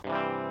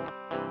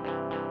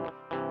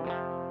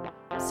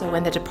So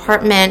when the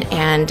department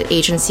and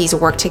agencies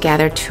work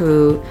together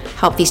to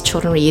help these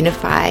children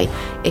reunify,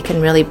 it can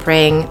really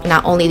bring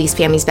not only these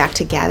families back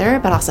together,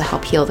 but also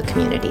help heal the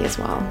community as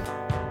well.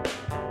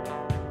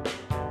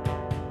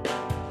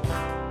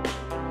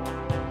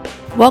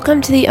 Welcome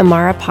to the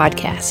Amara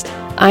podcast.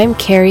 I'm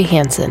Carrie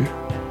Hansen.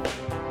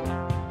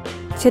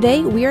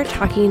 Today we are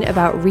talking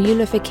about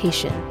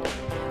reunification.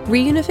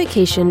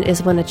 Reunification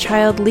is when a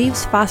child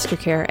leaves foster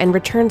care and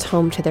returns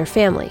home to their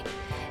family.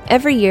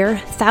 Every year,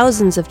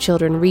 thousands of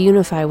children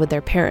reunify with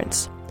their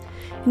parents.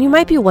 And you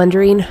might be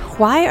wondering,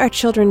 why are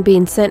children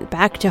being sent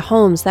back to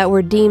homes that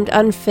were deemed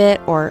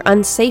unfit or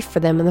unsafe for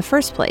them in the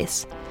first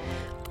place?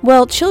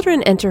 Well,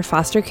 children enter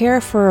foster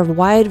care for a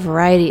wide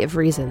variety of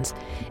reasons,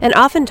 and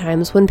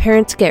oftentimes when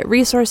parents get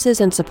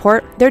resources and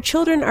support, their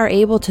children are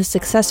able to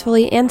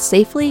successfully and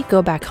safely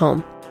go back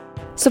home.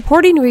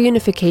 Supporting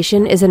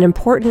reunification is an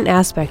important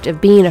aspect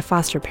of being a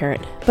foster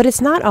parent, but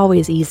it's not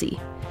always easy.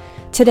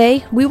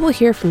 Today, we will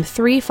hear from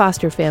 3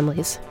 foster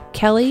families,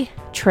 Kelly,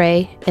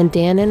 Trey, and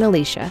Dan and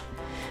Alicia,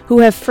 who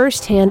have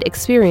first-hand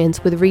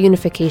experience with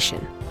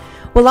reunification.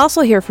 We'll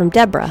also hear from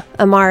Deborah,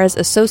 Amara's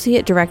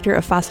Associate Director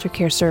of Foster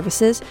Care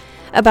Services,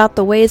 about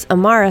the ways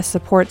Amara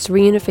supports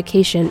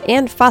reunification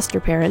and foster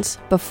parents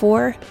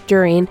before,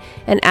 during,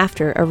 and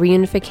after a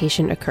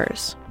reunification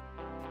occurs.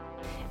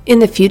 In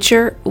the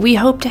future, we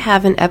hope to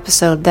have an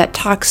episode that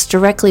talks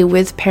directly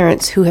with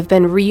parents who have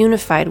been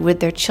reunified with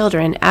their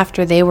children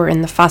after they were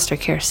in the foster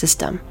care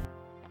system.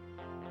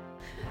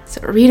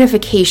 So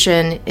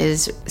reunification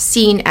is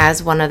seen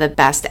as one of the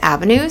best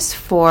avenues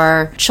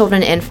for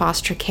children in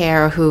foster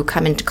care who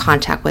come into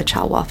contact with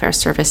child welfare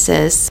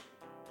services.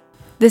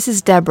 This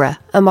is Deborah,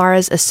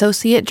 Amara's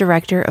Associate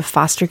Director of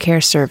Foster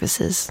Care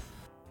Services.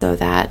 So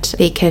that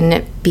they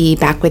can be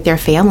back with their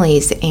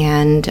families.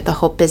 And the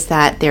hope is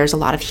that there's a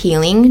lot of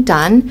healing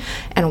done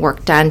and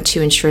work done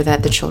to ensure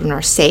that the children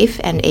are safe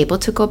and able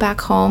to go back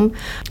home.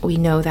 We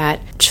know that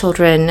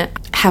children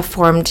have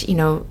formed,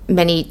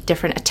 many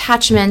different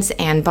attachments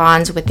and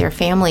bonds with their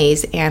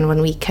families. And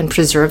when we can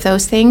preserve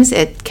those things,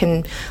 it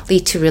can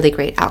lead to really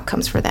great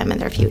outcomes for them in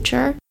their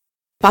future.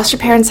 Foster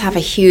parents have a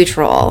huge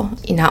role.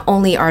 Not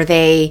only are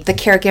they the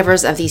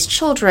caregivers of these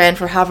children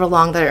for however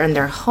long they're in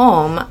their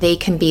home, they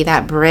can be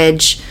that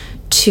bridge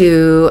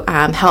to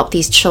help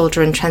these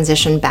children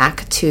transition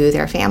back to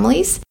their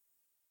families.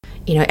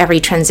 Every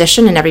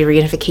transition and every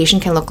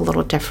reunification can look a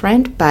little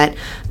different, but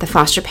the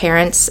foster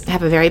parents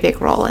have a very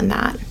big role in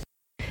that.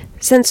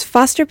 Since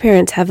foster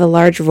parents have a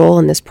large role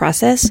in this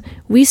process,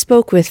 we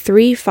spoke with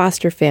 3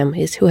 foster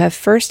families who have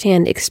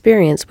first-hand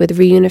experience with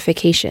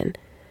reunification.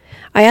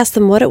 I asked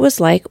them what it was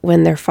like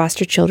when their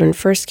foster children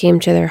first came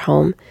to their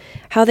home,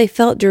 how they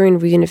felt during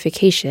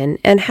reunification,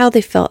 and how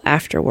they felt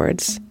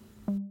afterwards.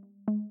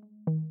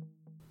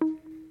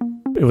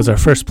 It was our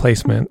first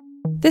placement.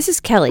 This is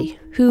Kelly,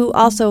 who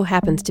also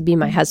happens to be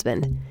my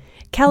husband.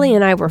 Kelly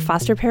and I were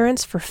foster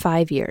parents for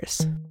 5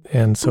 years.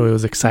 And so it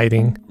was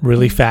exciting,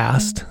 really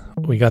fast.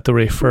 We got the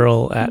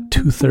referral at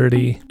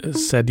 2:30,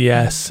 said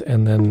yes,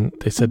 and then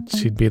they said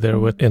she'd be there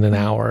within an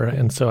hour.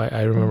 And so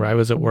I remember I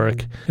was at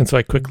work, and so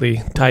I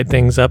quickly tied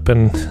things up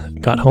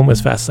and got home as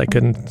fast as I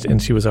could,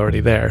 and she was already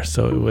there.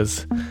 So it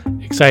was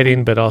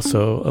exciting, but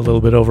also a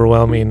little bit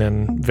overwhelming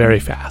and very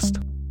fast.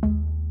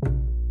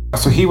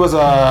 So he was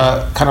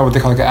kind of what they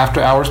call like an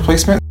after-hours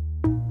placement.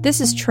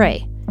 This is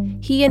Trey.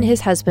 He and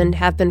his husband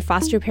have been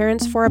foster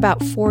parents for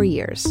about 4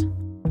 years.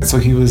 So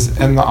he was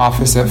in the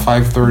office at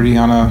 5:30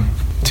 on a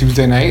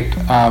Tuesday night,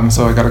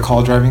 so I got a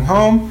call driving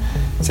home,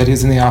 said he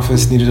was in the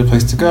office, needed a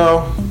place to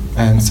go,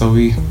 and so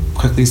we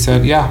quickly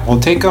said, yeah, we'll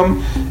take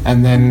him,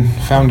 and then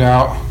found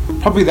out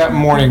probably that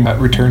morning that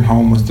return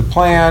home was the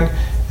plan,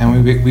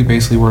 and we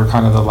basically were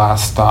kind of the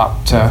last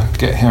stop to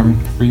get him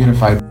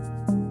reunified.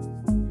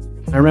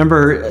 I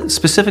remember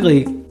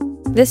specifically...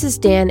 This is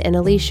Dan and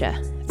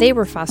Alicia. They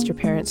were foster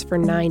parents for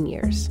 9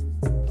 years.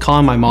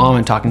 Calling my mom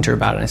and talking to her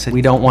about it. I said,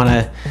 we don't want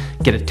to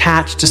get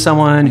attached to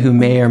someone who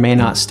may or may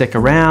not stick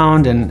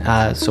around, and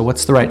so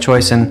what's the right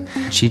choice? And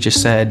she just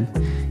said,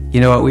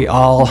 you know what,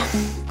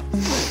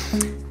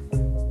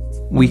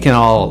 we can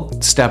all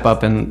step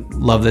up and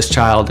love this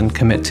child and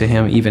commit to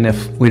him, even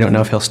if we don't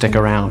know if he'll stick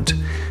around.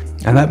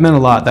 And that meant a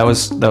lot. That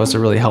was a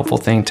really helpful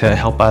thing to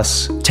help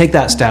us take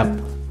that step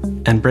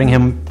and bring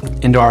him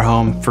into our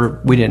home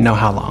for we didn't know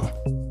how long.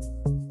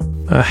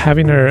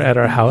 Having her at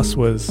our house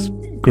was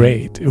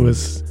great. It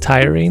was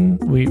tiring.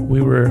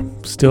 We were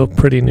still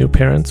pretty new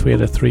parents. We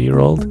had a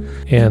 3-year-old,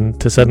 and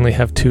to suddenly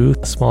have 2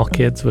 small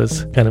kids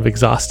was kind of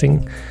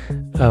exhausting.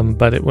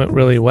 But it went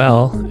really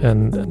well,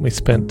 and we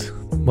spent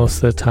most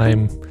of the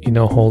time,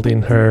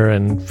 holding her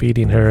and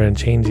feeding her and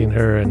changing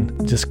her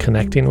and just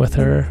connecting with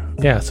her.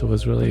 Yeah, so it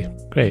was really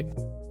great.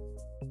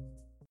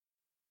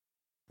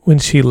 When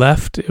she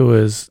left, it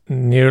was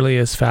nearly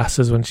as fast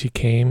as when she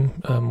came.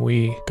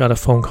 We got a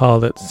phone call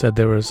that said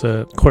there was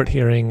a court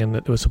hearing and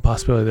that there was a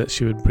possibility that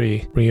she would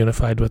be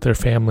reunified with her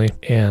family.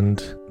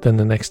 And then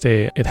the next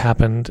day it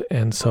happened,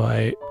 and so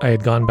I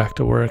had gone back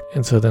to work,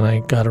 and so then I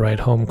got a ride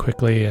home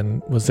quickly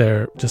and was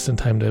there just in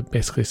time to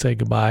basically say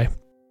goodbye.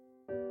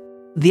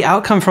 The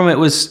outcome from it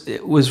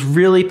was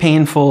really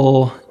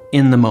painful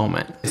in the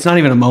moment. It's not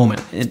even a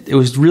moment. It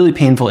was really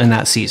painful in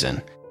that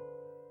season.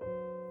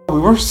 We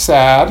were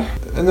sad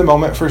in the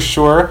moment for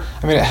sure.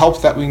 I mean, it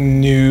helped that we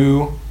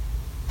knew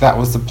that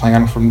was the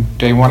plan from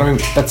day one. I mean,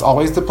 that's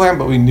always the plan,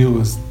 but we knew it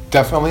was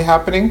definitely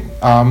happening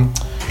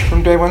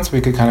from day one, so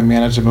we could kind of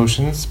manage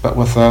emotions. But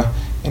with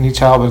any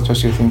child, but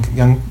especially I think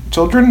young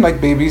children,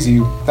 like babies,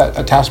 that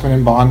attachment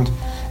and bond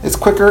is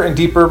quicker and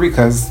deeper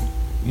because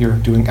you're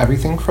doing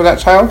everything for that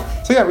child.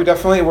 So yeah, we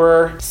definitely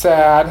were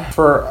sad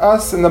for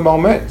us in the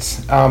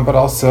moment, but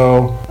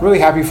also really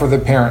happy for the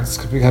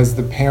parents, because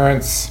the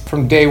parents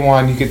from day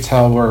one, you could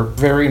tell, were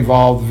very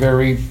involved,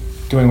 very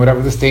doing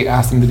whatever the state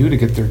asked them to do to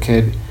get their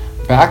kid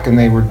back, and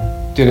they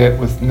did it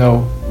with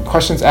no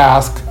questions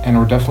asked, and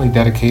were definitely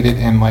dedicated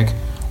and like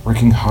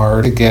working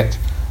hard to get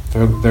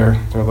their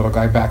little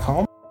guy back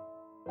home.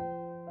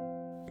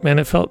 Man,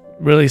 it felt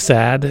really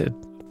sad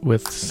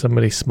with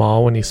somebody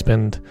small when you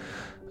spend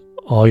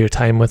all your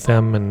time with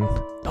them and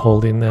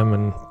holding them,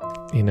 and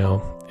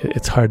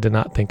it's hard to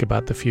not think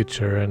about the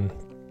future,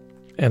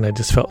 and I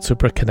just felt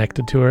super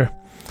connected to her.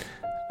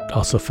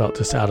 Also felt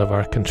just out of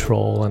our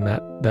control, and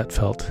that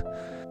felt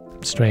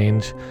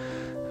strange.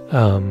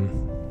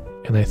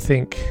 And I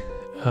think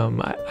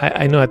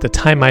I know at the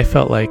time I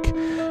felt like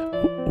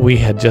we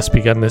had just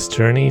begun this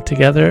journey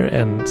together,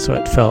 and so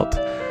it felt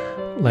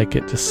like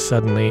it just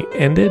suddenly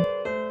ended.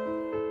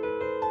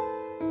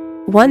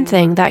 One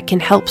thing that can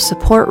help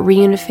support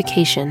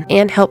reunification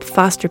and help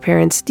foster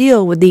parents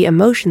deal with the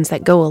emotions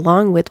that go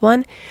along with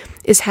one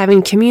is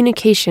having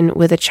communication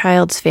with a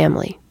child's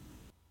family.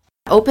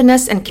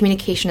 Openness and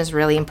communication is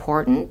really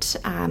important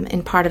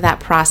in part of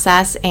that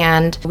process,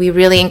 and we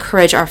really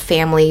encourage our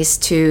families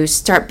to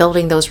start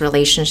building those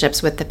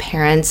relationships with the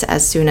parents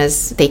as soon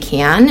as they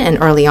can and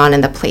early on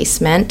in the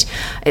placement.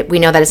 We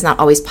know that it's not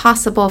always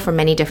possible for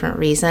many different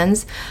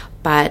reasons,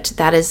 but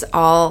that is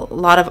a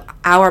lot of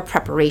our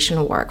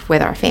preparation work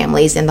with our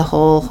families in the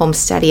whole home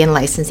study and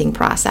licensing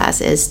process,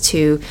 is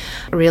to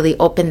really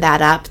open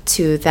that up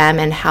to them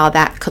and how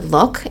that could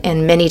look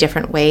in many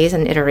different ways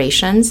and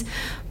iterations.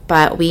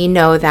 But we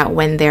know that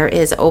when there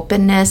is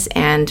openness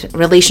and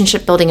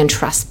relationship building and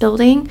trust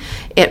building,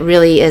 it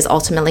really is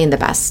ultimately in the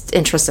best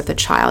interest of the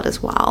child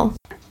as well.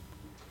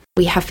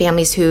 We have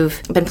families who've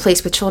been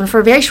placed with children for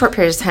a very short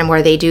period of time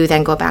where they do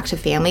then go back to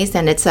families,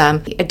 and it's a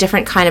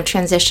different kind of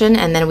transition.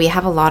 And then we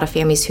have a lot of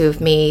families who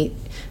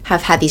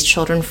have had these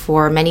children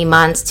for many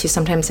months to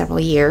sometimes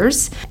several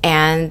years.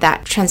 And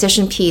that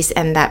transition piece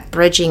and that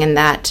bridging and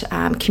that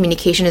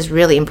communication is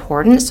really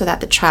important, so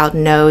that the child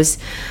knows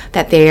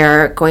that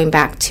they're going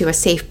back to a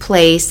safe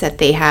place, that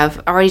they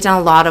have already done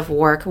a lot of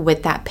work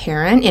with that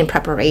parent in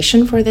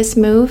preparation for this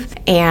move,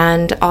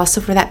 and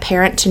also for that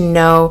parent to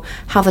know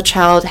how the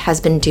child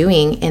has been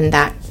doing in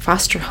that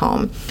foster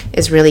home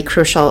is really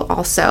crucial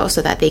also,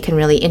 so that they can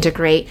really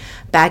integrate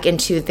back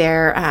into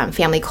their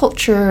family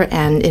culture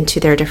and into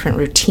their different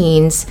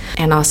routines,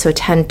 and also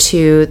tend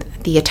to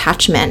the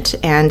attachment.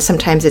 And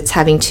sometimes it's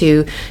having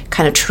to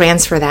kind of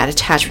transfer that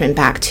attachment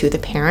back to the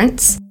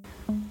parents.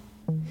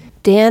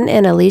 Dan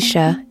and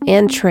Alicia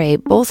and Trey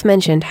both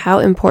mentioned how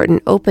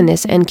important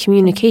openness and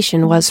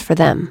communication was for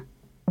them.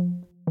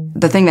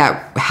 The thing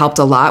that helped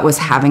a lot was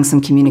having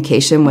some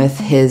communication with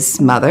his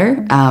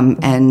mother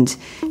and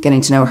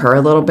getting to know her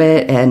a little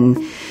bit. And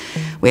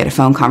we had a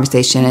phone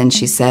conversation, and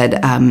she said,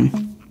 a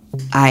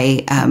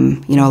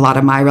lot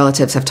of my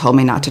relatives have told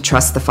me not to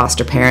trust the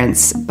foster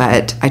parents,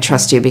 but I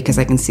trust you because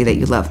I can see that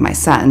you love my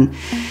son.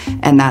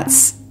 And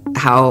that's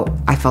how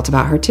I felt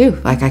about her too.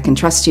 Like, I can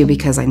trust you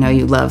because I know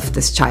you love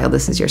this child.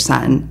 This is your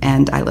son,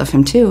 and I love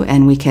him too.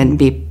 And we can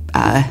be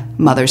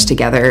mothers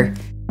together.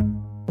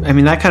 I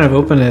mean, that kind of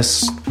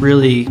openness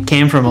really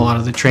came from a lot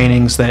of the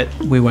trainings that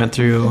we went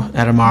through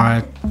at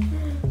Amara.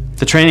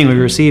 The training we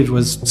received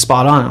was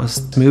spot on. It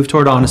was move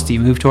toward honesty,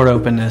 move toward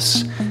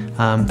openness.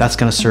 That's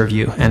going to serve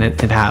you, and it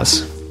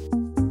has.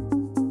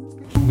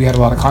 We had a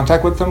lot of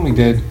contact with them. We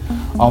did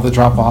all the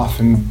drop-off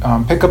and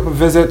pick-up of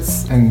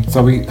visits, and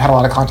so we had a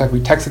lot of contact.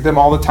 We texted them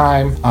all the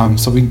time,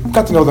 so we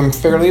got to know them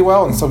fairly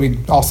well, and so we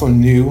also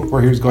knew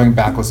where he was going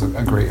back was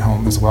a great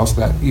home as well, so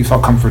that you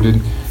felt comforted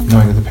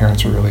knowing that the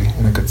parents were really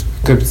in a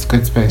good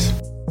space.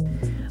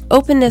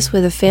 Openness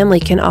with a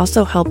family can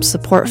also help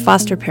support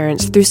foster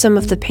parents through some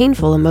of the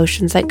painful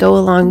emotions that go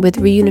along with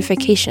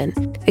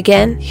reunification.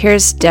 Again,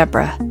 here's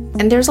Deborah.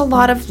 And there's a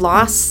lot of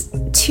loss,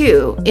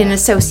 too, in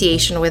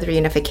association with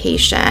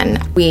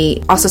reunification.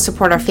 We also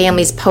support our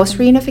families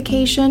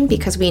post-reunification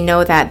because we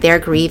know that they're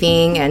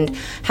grieving and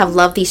have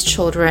loved these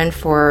children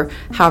for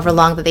however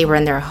long that they were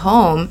in their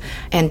home.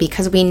 And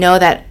because we know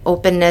that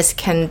openness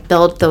can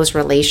build those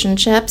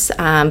relationships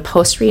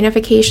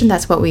post-reunification,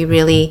 that's what we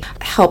really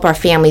help our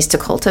families to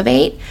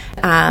cultivate.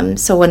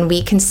 So when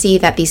we can see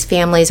that these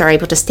families are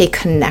able to stay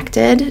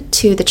connected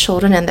to the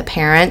children and the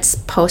parents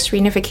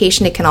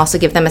post-reunification, it can also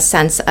give them a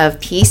sense of of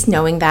peace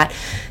knowing that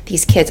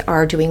these kids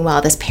are doing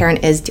well, this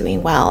parent is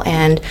doing well.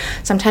 And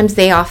sometimes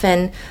they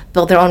often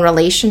build their own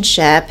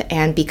relationship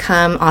and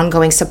become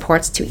ongoing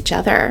supports to each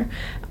other,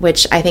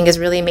 which I think is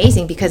really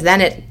amazing, because then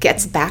it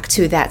gets back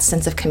to that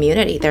sense of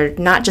community. They're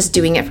not just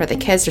doing it for the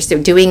kids, they're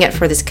still doing it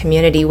for this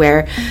community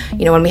where,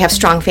 when we have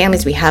strong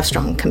families, we have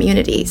strong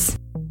communities.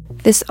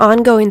 This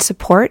ongoing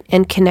support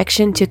and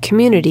connection to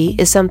community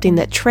is something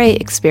that Trey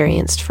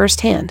experienced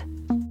firsthand.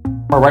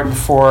 Right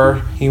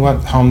before he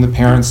went home, the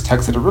parents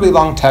texted a really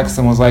long text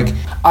and was like,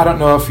 I don't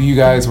know if you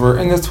guys were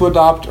in this to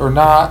adopt or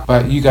not,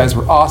 but you guys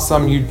were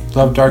awesome. You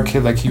loved our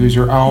kid like he was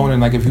your own.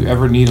 And like, if you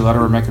ever need a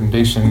letter of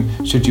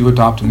recommendation, should you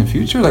adopt in the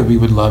future, like we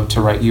would love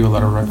to write you a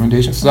letter of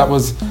recommendation. So that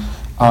was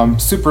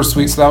super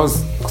sweet. So that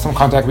was some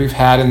contact we've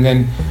had. And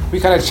then we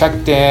kind of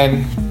checked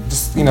in,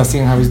 just,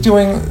 seeing how he's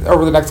doing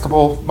over the next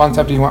couple months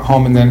after he went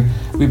home. And then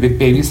we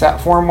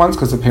babysat for him once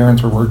because the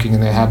parents were working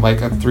and they had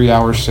like a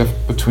 3-hour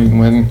shift between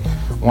when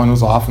one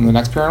was off and the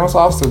next parent was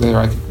off, so they were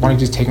like, why don't you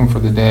just take them for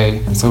the day?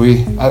 And so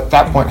we, at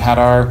that point, had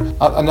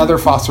another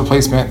foster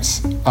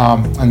placement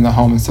in the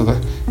home, and so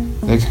that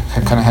they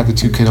kind of had the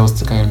two kiddos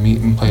to kind of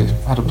meet and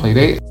how to play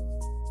date.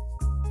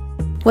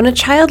 When a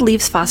child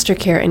leaves foster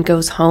care and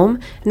goes home,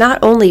 not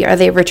only are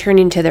they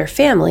returning to their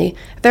family,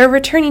 they're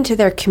returning to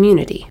their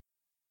community.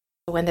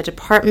 When the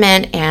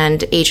department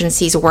and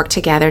agencies work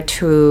together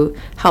to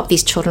help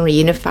these children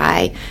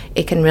reunify,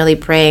 it can really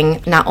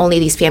bring not only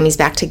these families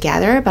back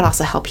together, but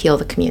also help heal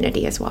the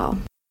community as well.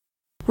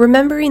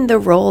 Remembering the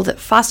role that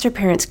foster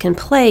parents can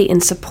play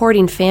in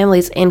supporting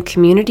families and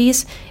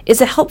communities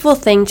is a helpful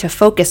thing to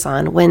focus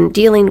on when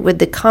dealing with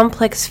the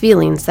complex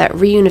feelings that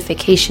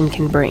reunification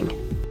can bring.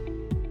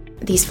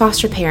 These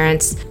foster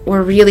parents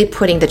were really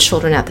putting the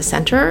children at the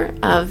center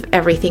of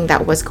everything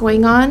that was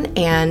going on,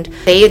 and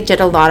they did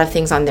a lot of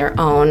things on their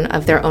own,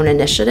 of their own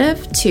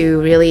initiative,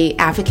 to really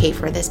advocate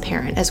for this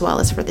parent as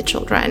well as for the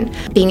children.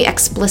 Being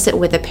explicit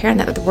with the parent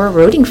that we're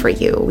rooting for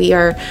you. We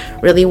are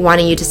really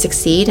wanting you to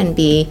succeed and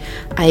be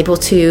able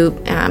to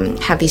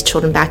have these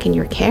children back in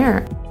your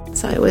care.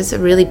 So it was a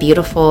really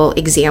beautiful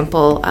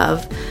example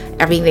of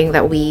everything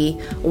that we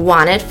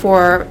wanted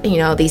for,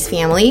 these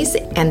families,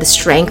 and the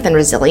strength and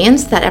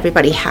resilience that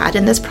everybody had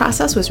in this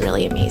process was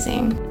really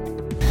amazing.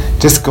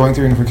 Just going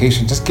through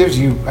unification just gives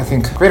you, I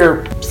think,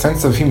 greater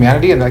sense of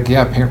humanity, and like,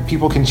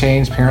 people can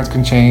change, parents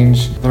can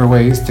change their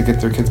ways to get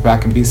their kids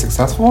back and be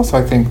successful. So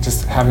I think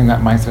just having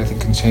that mindset, I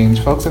think, can change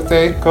folks if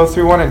they go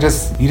through one, and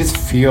you just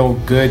feel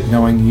good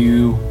knowing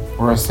you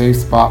were a safe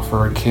spot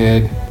for a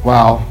kid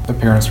while the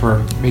parents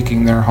were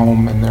making their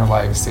home and their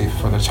lives safe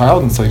for the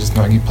child. And so just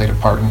knowing you played a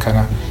part in kind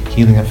of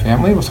healing a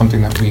family was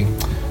something that we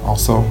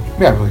also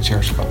really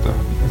cherish about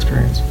the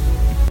experience.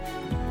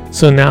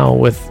 So now,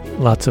 with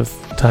lots of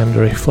time to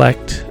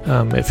reflect,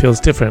 it feels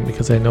different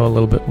because I know a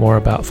little bit more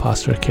about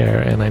foster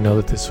care, and I know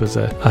that this was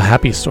a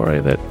happy story.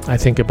 That I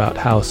think about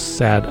how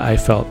sad I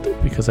felt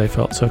because I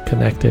felt so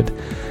connected.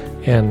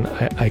 And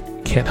I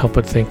can't help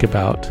but think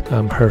about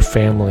her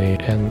family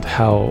and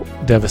how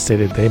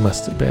devastated they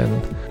must have been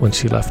when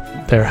she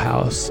left their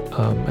house,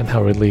 and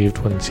how relieved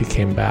when she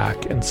came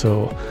back. And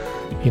so,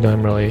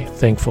 I'm really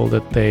thankful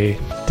that they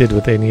did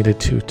what they needed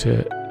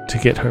to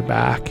get her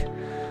back.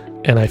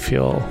 And I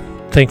feel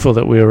thankful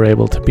that we were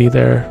able to be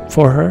there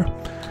for her,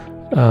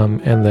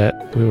 and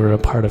that we were a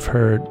part of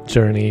her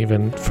journey,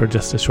 even for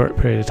just a short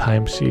period of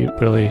time. She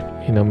really,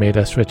 made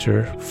us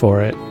richer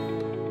for it.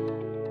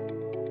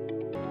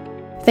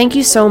 Thank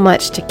you so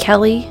much to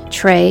Kelly,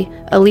 Trey,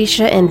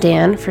 Alicia, and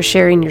Dan for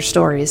sharing your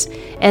stories,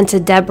 and to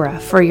Deborah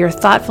for your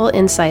thoughtful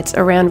insights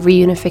around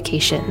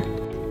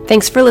reunification.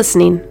 Thanks for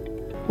listening.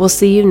 We'll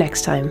see you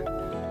next time.